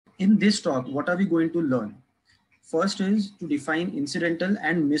in this talk, what are we going to learn? First is to define incidental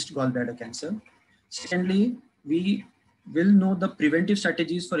and missed gallbladder cancer. Secondly, we will know the preventive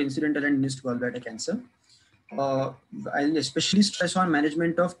strategies for incidental and missed gallbladder cancer. I'll especially stress on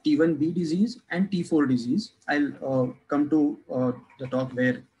management of T1B disease and T4 disease. I'll come to the talk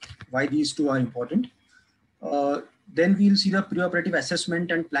why these two are important. Then we'll see the preoperative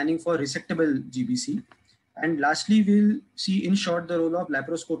assessment and planning for resectable GBC. And lastly, we'll see in short the role of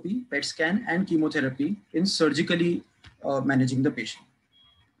laparoscopy, PET scan, and chemotherapy in surgically managing the patient.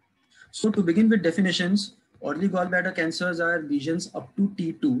 So to begin with definitions, early gallbladder cancers are lesions up to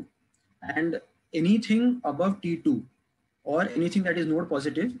T2, and anything above T2 or anything that is node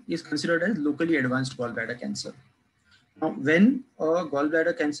positive is considered as locally advanced gallbladder cancer. Now, when a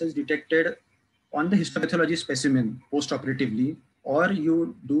gallbladder cancer is detected on the histopathology specimen postoperatively, or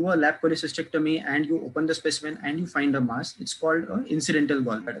you do a lap cholecystectomy and you open the specimen and you find a mass, it's called incidental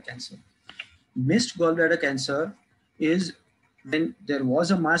gallbladder cancer. Missed gallbladder cancer is when there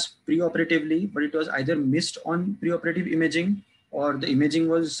was a mass preoperatively, but it was either missed on preoperative imaging, or the imaging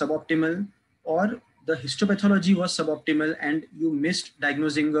was suboptimal, or the histopathology was suboptimal and you missed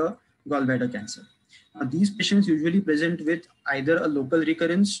diagnosing a gallbladder cancer. Now, these patients usually present with either a local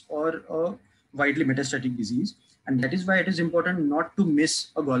recurrence or a widely metastatic disease. And that is why it is important not to miss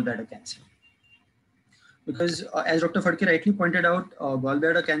a gallbladder cancer. Because as Dr. Phadke rightly pointed out,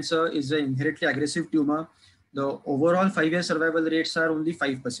 gallbladder cancer is an inherently aggressive tumor. The overall 5-year survival rates are only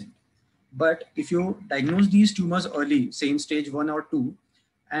 5%. But if you diagnose these tumors early, say in stage 1 or 2,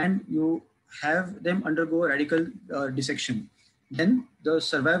 and you have them undergo radical dissection, then the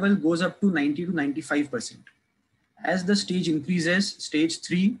survival goes up to 90 to 95%. As the stage increases, stage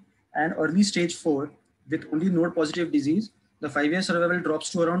 3 and early stage 4, with only node positive disease, the 5-year survival drops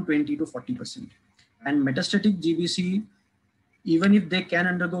to around 20 to 40%. And metastatic GBC, even if they can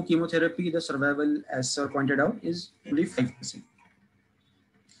undergo chemotherapy, the survival, as Sir pointed out, is only 5%.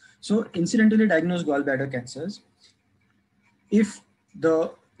 So incidentally diagnosed gallbladder cancers, if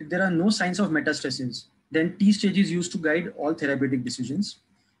there are no signs of metastasis, then T stage is used to guide all therapeutic decisions.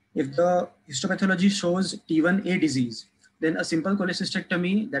 If the histopathology shows T1A disease, then a simple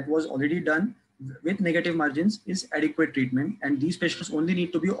cholecystectomy that was already done with negative margins is adequate treatment, and these patients only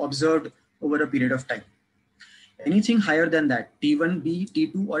need to be observed over a period of time. Anything higher than that, T1B,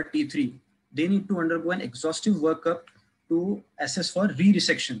 T2 or T3, they need to undergo an exhaustive workup to assess for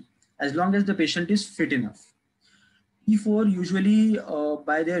re-resection as long as the patient is fit enough. T4 usually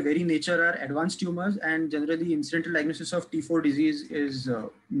by their very nature are advanced tumors, and generally incidental diagnosis of T4 disease is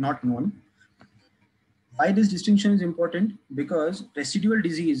not known. Why this distinction is important? Because residual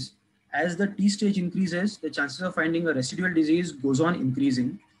disease, as the T stage increases, the chances of finding a residual disease goes on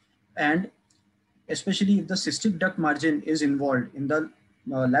increasing. And especially if the cystic duct margin is involved in the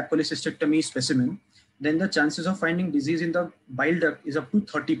lap cholecystectomy specimen, then the chances of finding disease in the bile duct is up to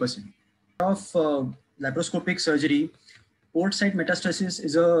 30%. Of laparoscopic surgery, port site metastasis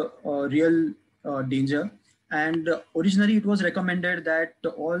is a real danger. And originally it was recommended that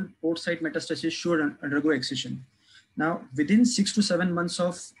all port site metastasis should undergo excision. Now, within 6 to 7 months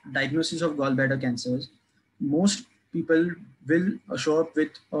of diagnosis of gallbladder cancers, most people will show up with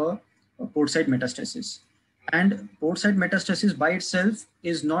a port site metastasis. And port site metastasis by itself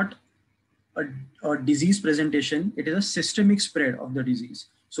is not a disease presentation, it is a systemic spread of the disease.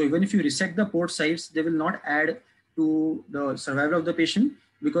 So even if you resect the port sites, they will not add to the survival of the patient,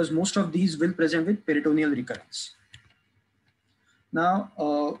 because most of these will present with peritoneal recurrence. Now,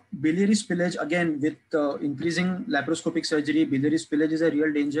 biliary spillage, again, with increasing laparoscopic surgery, biliary spillage is a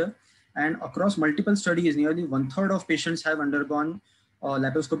real danger. And across multiple studies, nearly 1/3 of patients have undergone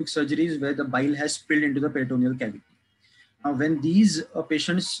laparoscopic surgeries where the bile has spilled into the peritoneal cavity. Now, when these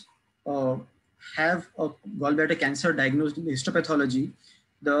patients have a gallbladder cancer diagnosed in the histopathology,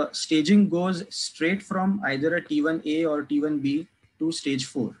 the staging goes straight from either a T1A or T1B to stage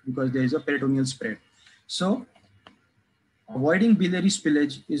 4, because there is a peritoneal spread. So avoiding biliary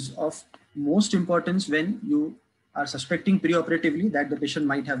spillage is of most importance when you are suspecting preoperatively that the patient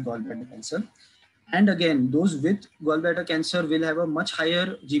might have gallbladder cancer. And again, those with gallbladder cancer will have a much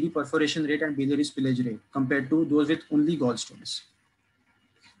higher GB perforation rate and biliary spillage rate compared to those with only gallstones.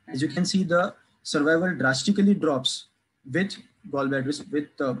 As you can see, the survival drastically drops with gallbladder with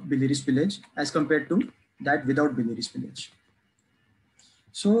biliary spillage as compared to that without biliary spillage.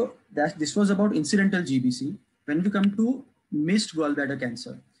 So this was about incidental GBC. When we come to missed gallbladder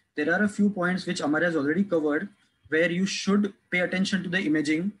cancer, there are a few points which Amar has already covered where you should pay attention to the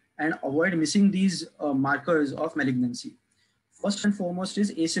imaging and avoid missing these markers of malignancy. First and foremost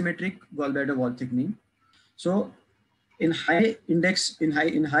is asymmetric gallbladder wall thickening. So In high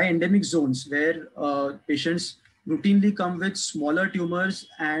endemic zones where patients routinely come with smaller tumors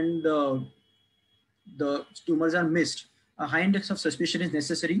and the tumors are missed, a high index of suspicion is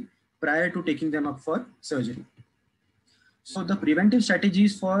necessary prior to taking them up for surgery. So the preventive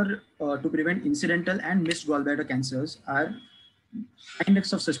strategies for to prevent incidental and missed gallbladder cancers are high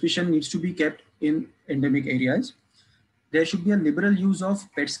index of suspicion needs to be kept in endemic areas. There should be a liberal use of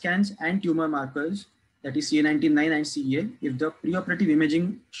PET scans and tumor markers, that is CA19-9 and CEA, if the preoperative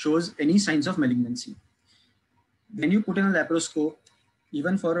imaging shows any signs of malignancy. When you put in a laparoscope,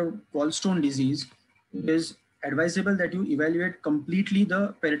 even for a gallstone disease, it is advisable that you evaluate completely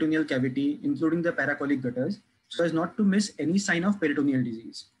the peritoneal cavity, including the paracolic gutters, so as not to miss any sign of peritoneal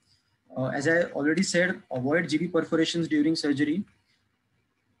disease. As I already said, avoid GB perforations during surgery.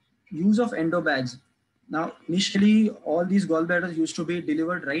 Use of endobags. Now, initially, all these gallbladders used to be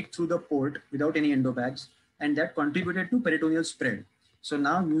delivered right through the port without any endobags, and that contributed to peritoneal spread. So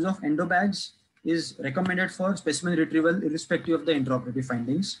now use of endobags is recommended for specimen retrieval irrespective of the intraoperative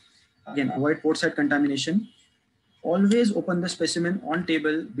findings. Again, avoid port site contamination. Always open the specimen on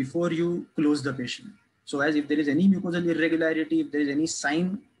table before you close the patient. So as if there is any mucosal irregularity, if there is any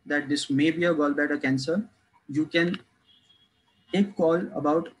sign that this may be a gallbladder cancer, you can take call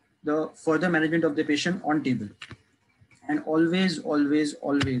about the further management of the patient on table. And always, always,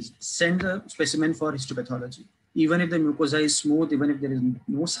 always send the specimen for histopathology. Even if the mucosa is smooth, even if there is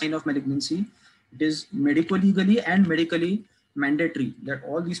no sign of malignancy, it is legally and medically mandatory that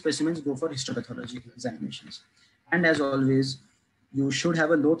all these specimens go for histopathology examinations. And as always, you should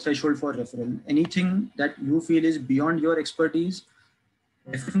have a low threshold for referral. Anything that you feel is beyond your expertise,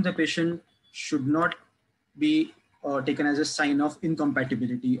 referring the patient should not be taken as a sign of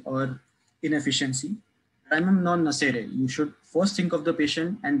incompatibility or inefficiency. Primum non nocere. You should first think of the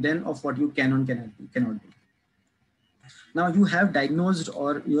patient and then of what you can and cannot do. Now you have diagnosed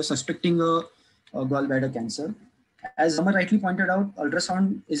or you are suspecting a gallbladder cancer. As Amar rightly pointed out,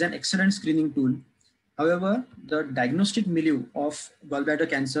 ultrasound is an excellent screening tool. However, the diagnostic milieu of gallbladder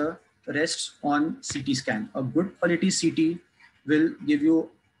cancer rests on CT scan. A good quality CT will give you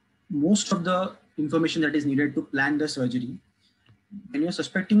most of the information that is needed to plan the surgery. When you're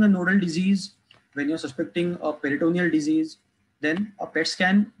suspecting a nodal disease, when you're suspecting a peritoneal disease, then a PET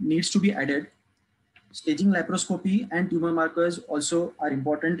scan needs to be added. Staging laparoscopy and tumor markers also are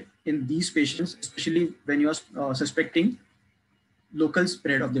important in these patients, especially when you are suspecting local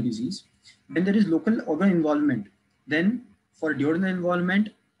spread of the disease. When there is local organ involvement, then for duodenal involvement,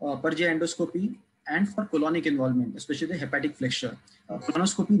 per GI endoscopy, and for colonic involvement, especially the hepatic flexure,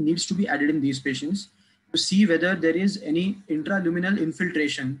 colonoscopy needs to be added in these patients to see whether there is any intraluminal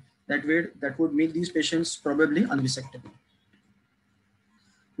infiltration that would make these patients probably unresectable.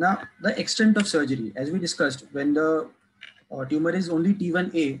 Now, the extent of surgery, as we discussed, when the tumor is only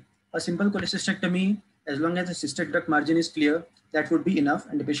T1A, a simple cholecystectomy, as long as the cystic duct margin is clear, that would be enough,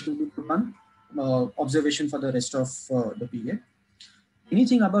 and the patient will be put on observation for the rest of the period.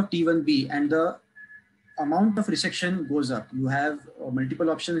 Anything above T1B and the amount of resection goes up. You have multiple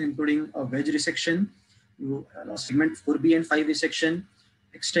options, including a wedge resection, segment 4B and 5 resection,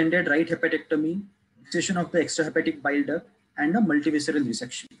 extended right hepatectomy, excision of the extrahepatic bile duct, and a multivisceral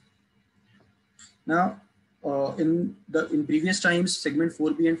resection. Now, in previous times, segment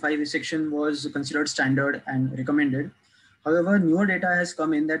 4B and 5 resection was considered standard and recommended. However, newer data has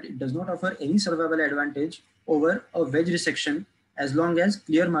come in that it does not offer any survival advantage over a wedge resection as long as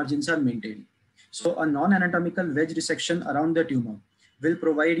clear margins are maintained. So a non-anatomical wedge resection around the tumor will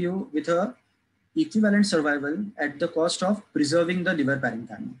provide you with a equivalent survival at the cost of preserving the liver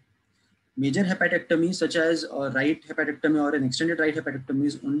parenchyma. Major hepatectomy, such as a right hepatectomy or an extended right hepatectomy,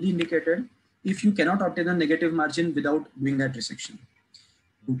 is only indicated if you cannot obtain a negative margin without doing that resection.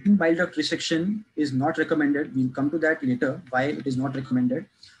 Routine bile duct resection is not recommended. We'll come to that later, why it is not recommended.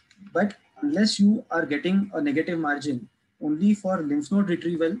 But unless you are getting a negative margin, only for lymph node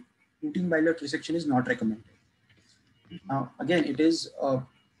retrieval, routine bile duct resection is not recommended. Now, again, it is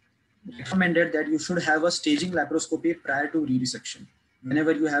recommended that you should have a staging laparoscopy prior to re-resection.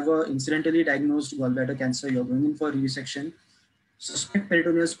 Whenever you have an incidentally diagnosed gallbladder cancer, you're going in for re-resection, suspect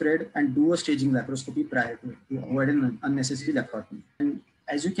peritoneal spread and do a staging laparoscopy prior to avoid an unnecessary laparotomy. And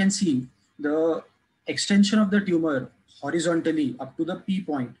as you can see, the extension of the tumor horizontally up to the P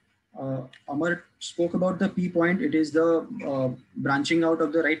point. Amar spoke about the P point. It is the branching out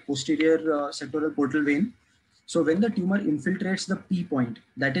of the right posterior sectoral portal vein. So when the tumor infiltrates the P point,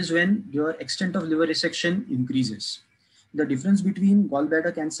 that is when your extent of liver resection increases. The difference between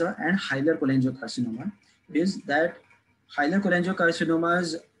gallbladder cancer and hilar cholangiocarcinoma is that hilar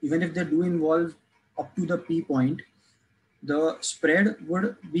cholangiocarcinomas, even if they do involve up to the P point, the spread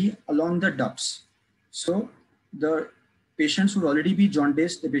would be along the ducts. So the patients would already be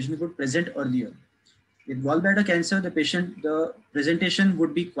jaundiced, the patient would present earlier. With gallbladder cancer, the presentation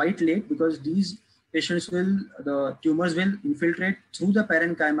would be quite late because these patients the tumors will infiltrate through the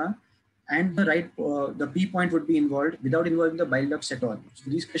parenchyma, and the P point would be involved without involving the bile ducts at all. So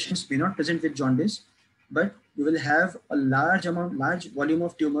these patients may not present with jaundice, but you will have a large volume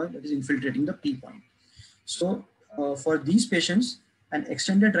of tumor that is infiltrating the P point. So for these patients, an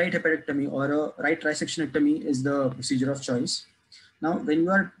extended right hepatectomy or a right trisectionectomy is the procedure of choice. Now, when you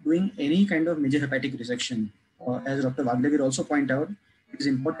are doing any kind of major hepatic resection, as Dr. Vagale will also point out, it is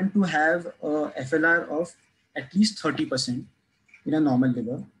important to have a FLR of at least 30% in a normal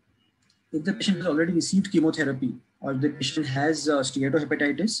liver. If the patient has already received chemotherapy or the patient has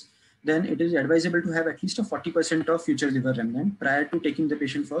steatohepatitis, then it is advisable to have at least a 40% of future liver remnant prior to taking the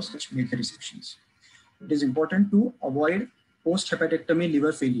patient for such major resections. It is important to avoid post-hepatectomy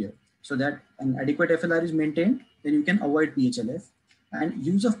liver failure so that an adequate FLR is maintained, then you can avoid PHLF. And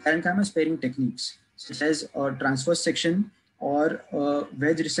use of parenchyma sparing techniques such as transverse section or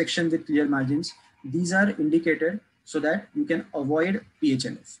wedge resection with clear margins. These are indicated so that you can avoid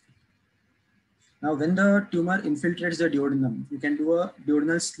PHLF. Now, when the tumor infiltrates the duodenum, you can do a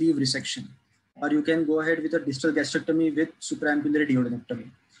duodenal sleeve resection, or you can go ahead with a distal gastrectomy with supraampullary duodenectomy.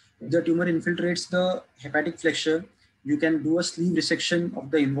 If the tumor infiltrates the hepatic flexure, you can do a sleeve resection of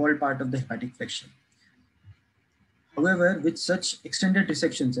the involved part of the hepatic flexure. However, with such extended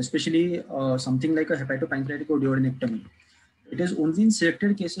resections, especially something like a hepatopancreatic or duodenectomy, it is only in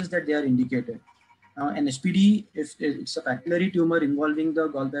selected cases that they are indicated. Now, an SPD, if it's a papillary tumor involving the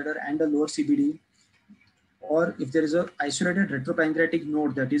gallbladder and a lower CBD, or if there is an isolated retropancreatic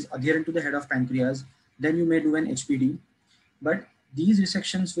node that is adherent to the head of pancreas, then you may do an HPD. But these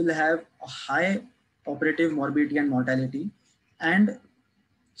resections will have a high operative morbidity and mortality, and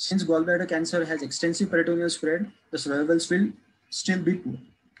since gallbladder cancer has extensive peritoneal spread, the survivals will still be poor.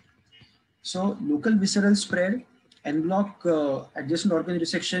 So local visceral spread, en bloc adjacent organ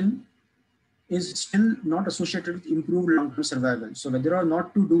resection is still not associated with improved long-term survival. So whether or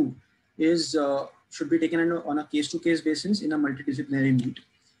not to do is should be taken on a case-to-case basis in a multidisciplinary meet.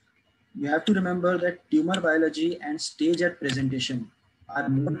 You have to remember that tumor biology and stage at presentation are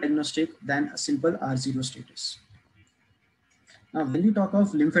more diagnostic than a simple R0 status. Now, when we talk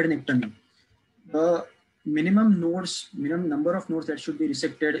of lymphadenectomy, the minimum number of nodes that should be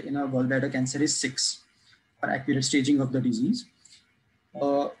resected in a gallbladder cancer is 6 for accurate staging of the disease.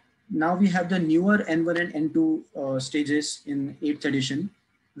 Now we have the newer N1 and N2 stages in 8th edition,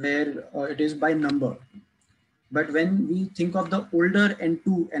 where it is by number. But when we think of the older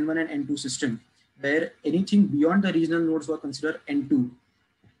N1 and N2 system, where anything beyond the regional nodes were considered N2,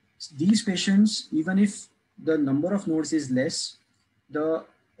 these patients, even if the number of nodes is less, the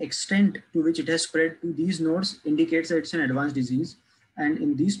extent to which it has spread to these nodes indicates that it's an advanced disease. And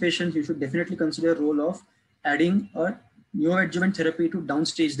in these patients, you should definitely consider the role of adding a neoadjuvant therapy to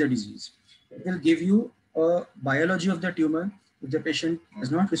downstage the disease. It will give you a biology of the tumor. If the patient does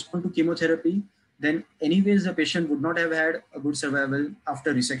not respond to chemotherapy, then anyways the patient would not have had a good survival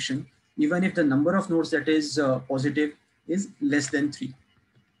after resection, even if the number of nodes that is positive is less than 3.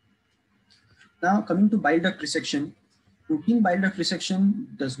 Now, coming to bile duct resection, routine bile duct resection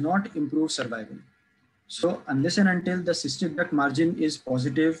does not improve survival. So unless and until the cystic duct margin is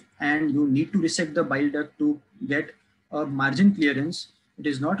positive and you need to resect the bile duct to get a margin clearance, it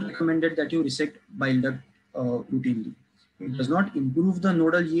is not recommended that you resect bile duct routinely. It does not improve the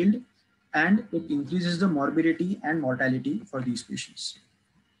nodal yield, and it increases the morbidity and mortality for these patients.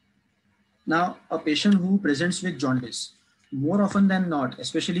 Now, a patient who presents with jaundice, more often than not,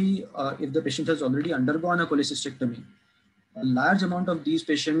 especially if the patient has already undergone a cholecystectomy, a large amount of these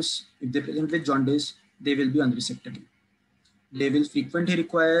patients, if they present with jaundice, they will be unresectable. They will frequently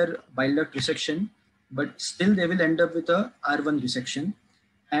require bile duct resection, but still they will end up with a R1 resection.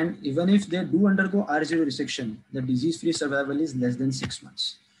 And even if they do undergo R0 resection, the disease-free survival is less than 6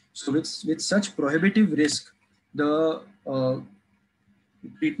 months. So with such prohibitive risk, the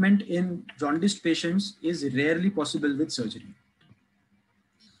treatment in jaundiced patients is rarely possible with surgery.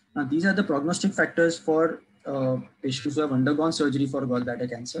 Now, these are the prognostic factors for patients who have undergone surgery for gallbladder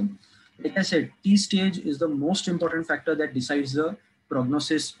cancer. Like I said, T stage is the most important factor that decides the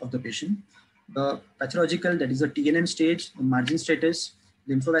prognosis of the patient. The pathological, that is the TNM stage, the margin status,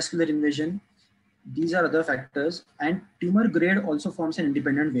 lymphovascular invasion, these are other factors, and tumor grade also forms an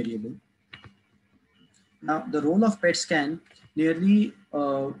independent variable. Now, the role of PET scan, nearly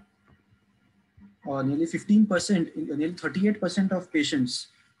 15%, nearly 38% of patients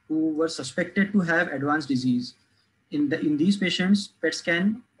who were suspected to have advanced disease In these patients, PET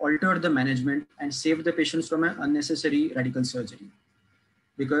scan altered the management and saved the patients from an unnecessary radical surgery,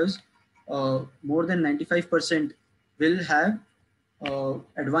 because more than 95% will have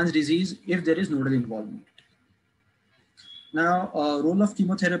advanced disease if there is nodal involvement. Now, role of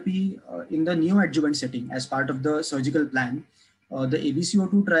chemotherapy in the neoadjuvant setting as part of the surgical plan. The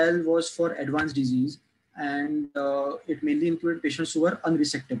ABC02 trial was for advanced disease, and it mainly included patients who were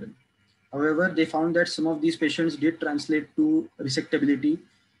unresectable. However, they found that some of these patients did translate to resectability,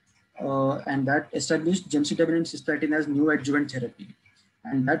 and that established gemcitabine and cisplatin as neoadjuvant therapy.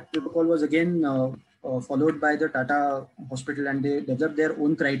 And that protocol was again followed by the Tata Hospital, and they developed their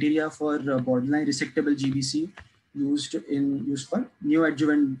own criteria for borderline resectable GBC used for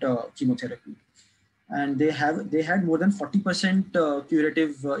neoadjuvant chemotherapy. And they had more than 40%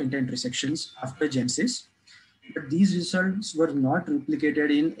 curative intent resections after GemCis. But these results were not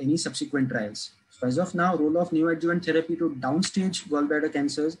replicated in any subsequent trials. So as of now, role of neoadjuvant therapy to downstage gallbladder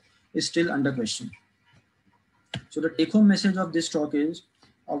cancers is still under question. So the take-home message of this talk is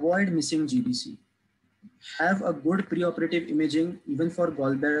avoid missing GBC. Have a good preoperative imaging even for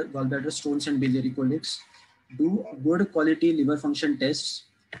gallbladder stones and biliary colics. Do good quality liver function tests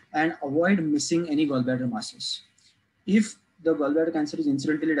and avoid missing any gallbladder masses. If the gallbladder cancer is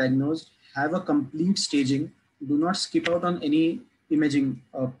incidentally diagnosed, have a complete staging. Do not skip out on any imaging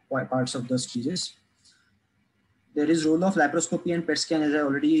parts of the stages. There is role of laparoscopy and PET scan, as I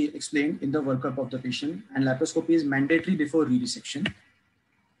already explained, in the workup of the patient, and laparoscopy is mandatory before re-resection.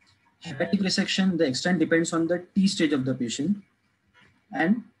 Hepatic resection, the extent depends on the T stage of the patient,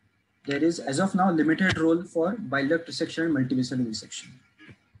 and there is, as of now, limited role for bile duct resection and multivisceral resection.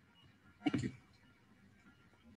 Thank you.